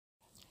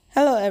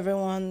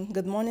everyone.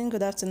 Good morning,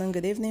 good afternoon,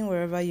 good evening,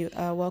 wherever you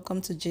are. Welcome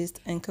to Gist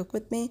and Cook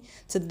with me.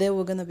 Today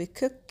we're gonna be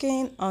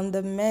cooking. On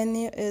the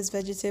menu is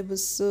vegetable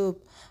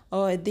soup,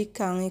 or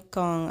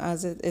edikanikong,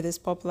 as it is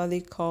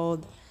popularly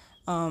called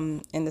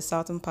in the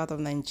southern part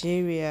of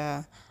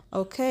Nigeria.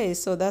 Okay,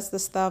 so that's the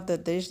start of the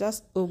dish.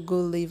 That's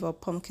ugu leaf or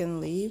pumpkin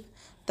leaf.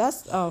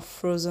 That's a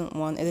frozen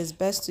one. It is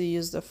best to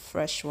use the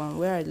fresh one.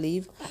 Where I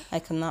live, I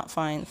cannot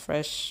find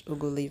fresh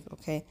ugu leaf.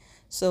 Okay,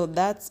 so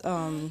that's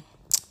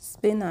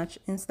spinach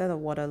instead of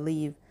water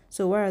leaf.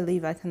 So where I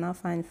live, I cannot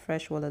find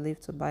fresh water leaf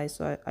to buy.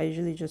 So I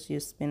usually just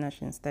use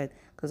spinach instead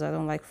because I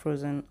don't like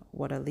frozen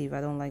water leaf. I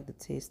don't like the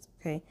taste.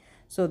 Okay,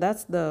 so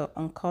that's the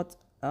uncut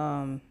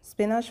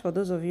spinach. For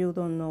those of you who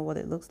don't know what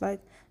it looks like,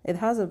 it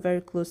has a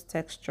very close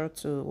texture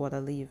to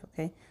water leaf.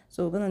 Okay,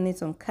 so we're gonna need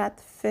some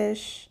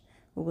catfish.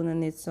 We're gonna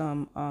need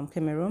some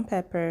Cameroon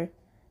pepper,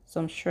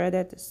 some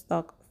shredded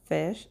stock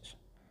fish,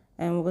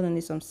 and we're gonna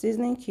need some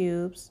seasoning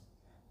cubes,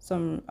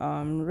 some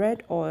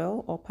red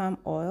oil or palm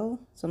oil,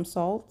 some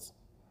salt.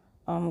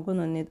 We're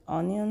gonna need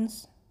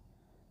onions,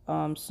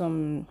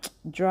 some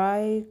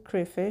dry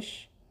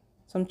crayfish,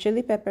 some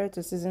chili pepper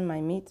to season my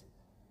meat.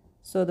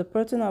 So the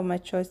protein of my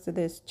choice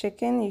today is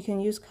chicken. You can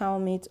use cow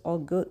meat or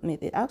goat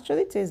meat. It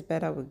actually tastes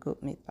better with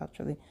goat meat,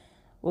 actually.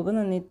 We're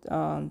gonna need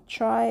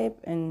tripe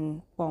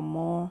and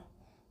kpomo,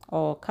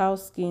 or cow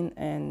skin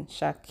and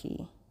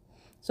shaki.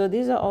 So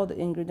these are all the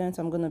ingredients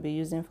I'm gonna be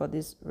using for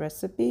this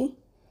recipe.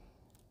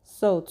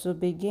 So to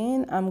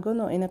begin, I'm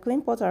gonna, in a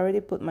clean pot, I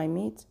already put my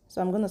meat. So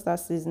I'm gonna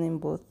start seasoning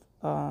both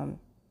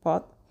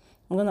pot.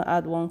 I'm gonna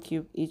add 1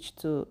 cube each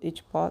to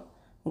each pot.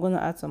 I'm gonna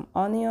add some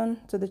onion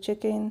to the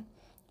chicken,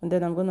 and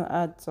then I'm gonna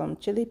add some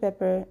chili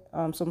pepper,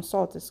 some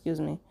salt,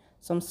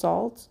 some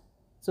salt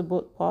to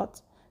both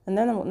pots. And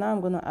then now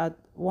I'm gonna add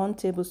 1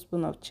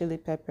 tablespoon of chili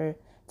pepper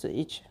to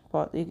each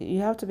pot.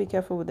 You have to be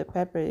careful with the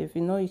pepper. If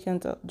you know you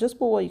can't, just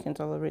put what you can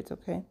tolerate,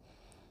 okay?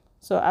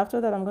 So after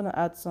that, I'm gonna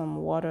add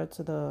some water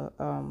to the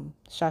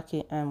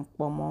shaki and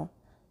kpomo.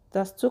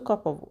 That's 2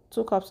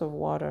 cups of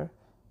water,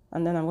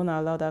 and then I'm gonna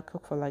allow that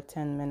cook for like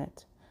 10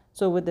 minutes.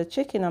 So with the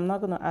chicken, I'm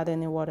not gonna add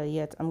any water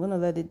yet. I'm gonna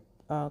let it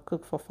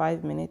cook for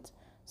 5 minutes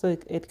so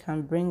it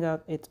can bring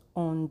out its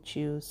own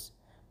juice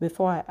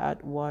before I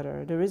add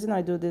water. The reason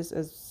I do this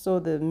is so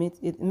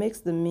it makes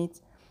the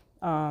meat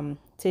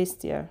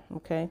tastier.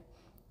 Okay.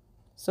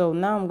 So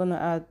now I'm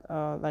gonna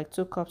add like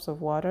 2 cups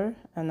of water,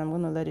 and I'm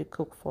gonna let it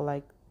cook for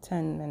like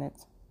 10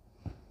 minutes.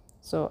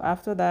 So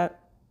after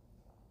that,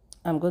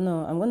 I'm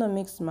gonna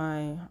mix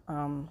my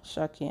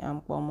shaki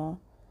and kpomo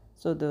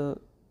so the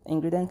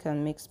ingredient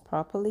can mix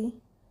properly,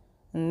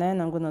 and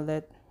then I'm gonna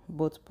let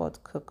both pots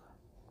cook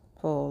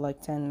for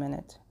like 10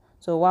 minutes.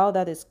 So while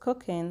that is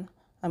cooking,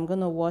 I'm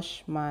gonna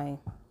wash my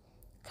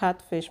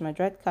catfish, my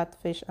dried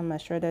catfish, and my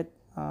shredded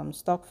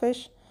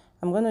stockfish.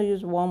 I'm gonna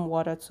use warm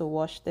water to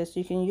wash this.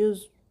 You can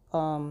use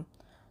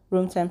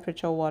room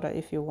temperature water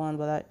if you want,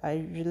 but I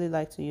usually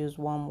like to use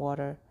warm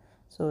water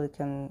so it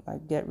can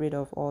like get rid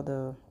of all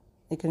the,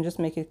 it can just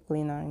make it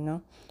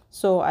cleaner.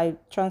 So I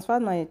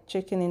transferred my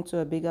chicken into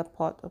a bigger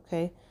pot.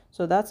 Okay,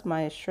 so that's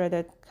my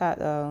shredded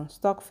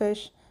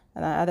stockfish,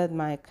 and I added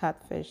my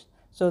catfish.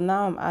 So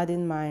now I'm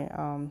adding my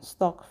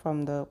stock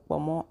from the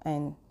kpomo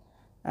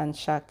and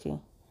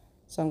shaki.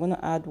 So I'm gonna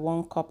add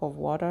 1 cup of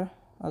water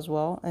as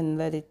well and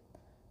let it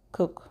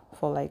cook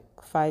for like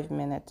 5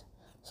 minutes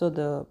so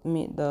the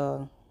meat,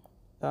 the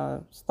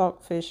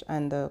stockfish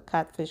and the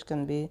catfish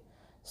can be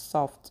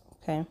soft.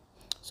 Okay,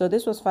 so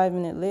this was 5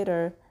 minutes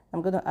later.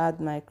 I'm gonna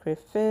add my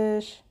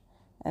crayfish,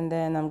 and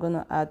then I'm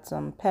gonna add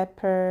some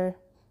pepper,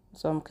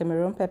 some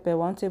Cameroon pepper,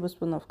 1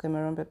 tablespoon of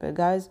Cameroon pepper.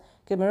 Guys,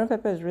 Cameroon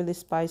pepper is really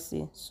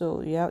spicy,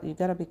 so you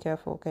gotta be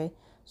careful. Okay,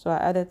 so I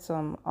added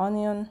some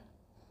onion.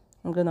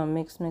 I'm gonna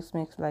mix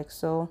like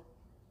so.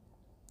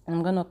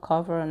 I'm gonna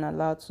cover and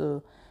allow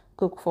to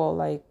cook for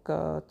like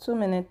 2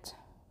 minutes.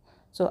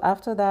 So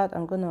after that,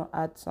 I'm gonna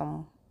add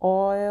some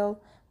oil.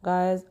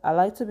 Guys, I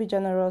like to be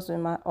generous with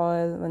my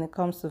oil when it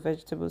comes to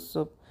vegetable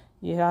soup.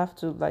 You have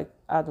to like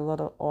add a lot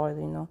of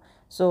oil.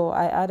 So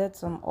I added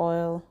some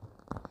oil.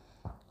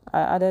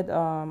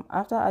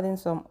 After adding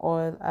some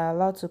oil, I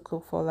allowed to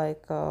cook for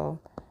like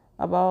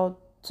about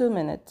 2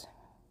 minutes.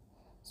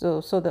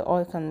 So the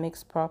oil can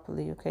mix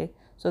properly. Okay,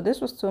 so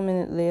this was 2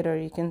 minutes later.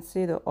 You can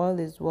see the oil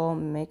is well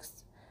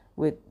mixed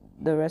with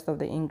the rest of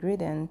the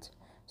ingredient.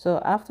 So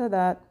after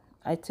that,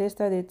 I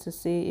tasted it to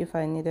see if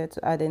I needed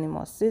to add any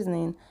more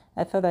seasoning.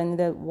 I thought I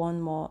needed one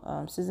more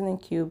seasoning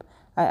cube.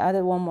 I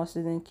added one more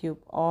seasoning cube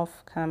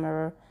off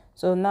camera.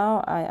 So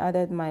now I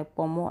added my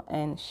kpomo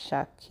and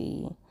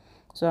shaki.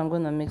 So I'm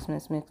gonna mix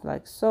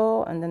like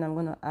so, and then I'm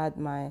gonna add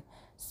my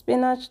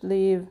spinach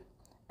leaf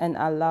and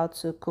allow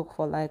to cook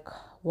for like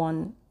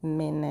 1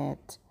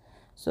 minute.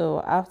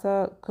 So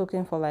after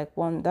cooking for like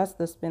that's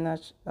the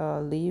spinach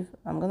leaf.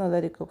 I'm gonna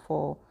let it cook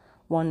for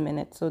 1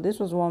 minute. So this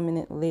was 1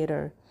 minute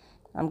later.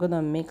 I'm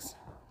gonna mix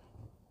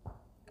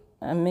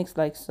and mix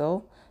like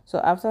so. So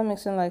after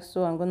mixing like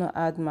so, I'm gonna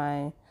add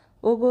my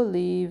ugu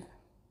leaf.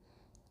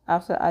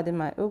 After adding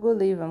my ugu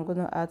leaf, I'm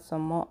gonna add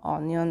some more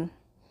onion,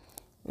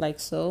 like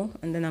so,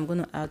 and then I'm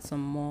going to add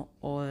some more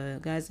oil.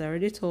 Guys, I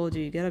already told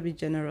you, you gotta be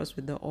generous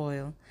with the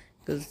oil,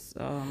 because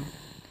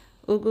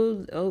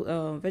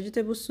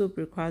vegetable soup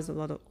requires a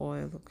lot of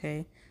oil.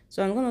 Okay,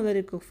 so I'm going to let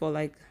it cook for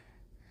like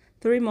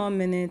 3 more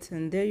minutes,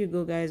 and there you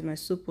go, guys. My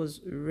soup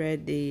was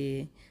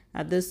ready.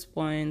 At this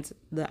point,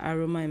 the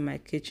aroma in my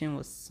kitchen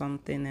was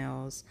something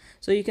else.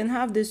 So you can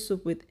have this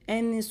soup with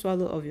any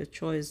swallow of your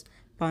choice: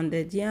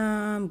 pounded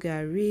yam,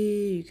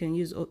 gari. You can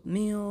use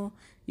oatmeal.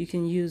 You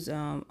can use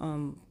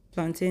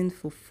plantain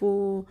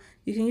fufu.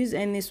 You can use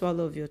any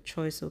swallow of your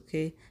choice.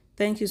 Okay,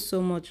 thank you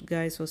so much,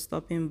 guys, for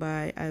stopping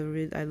by. I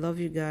love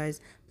you guys.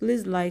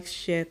 Please like,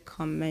 share,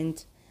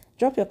 comment.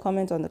 Drop your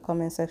comment on the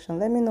comment section.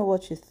 Let me know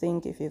what you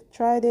think. If you've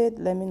tried it,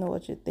 let me know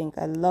what you think.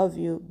 I love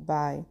you.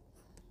 Bye.